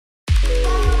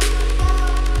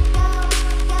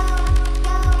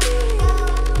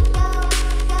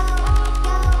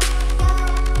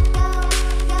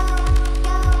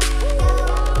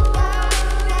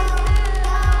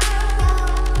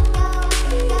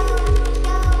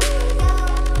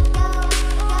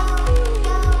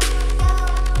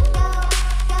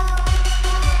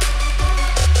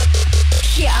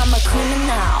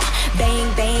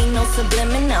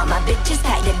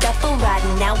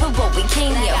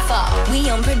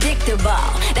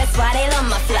unpredictable. That's why they love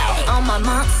my flow. On my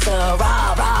monster,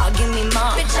 raw, raw, give me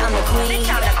more. Bitch, I'm the queen.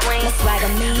 That's swag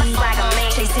of me.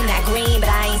 Chasing that green, but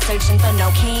I ain't searching for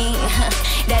no king.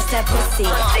 That's that pussy.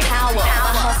 Power,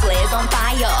 my hustle is on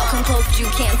fire. Come close, you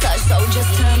can't touch, so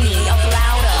just turn me up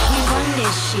louder. We run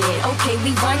this shit, okay,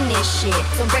 we run this shit.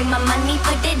 So bring my money,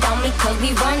 put it on me, cause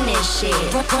we run this shit.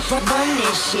 Run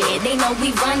this shit, they know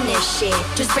we run this shit.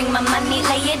 Just bring my money,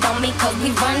 lay it on me, cause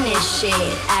we run this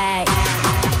shit. Ay.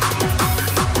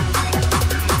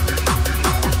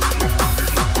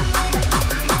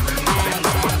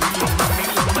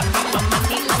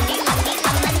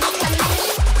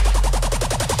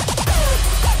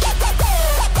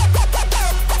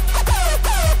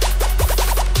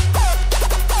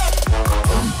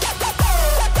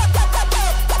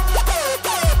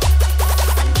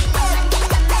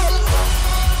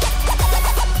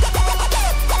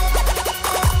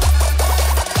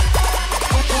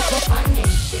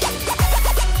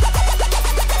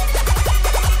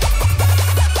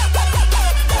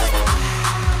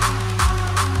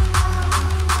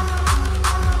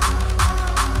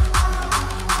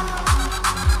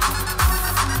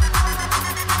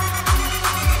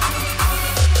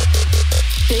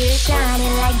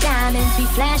 Shining like diamonds, we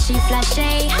flashy,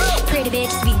 flashy. Pretty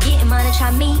bitches, we getting money, try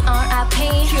me, R.I.P.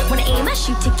 Wanna aim, I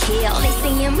shoot to kill. They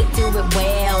saying we do it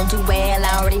well, Duelle,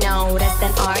 I already know that's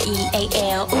that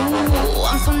R-E-A-L. Ooh,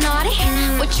 I'm so naughty.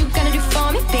 What you gonna do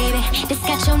for me, baby? This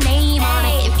got your name on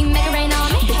it. If you make it rain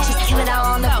on me, bitches kill it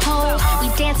all on the pole.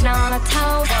 We dancing on our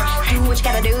toes. Do what you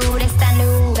gotta do, this that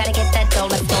new. Gotta get that dough,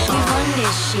 let's go. We run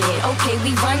this shit, okay,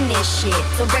 we run this shit.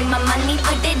 So bring my money,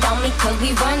 put it on me, cause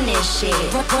we run this shit.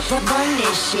 Run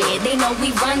this shit, they know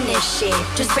we run this shit.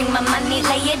 Just bring my money,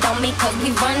 lay it on me, cause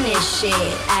we run this shit.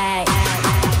 Ay.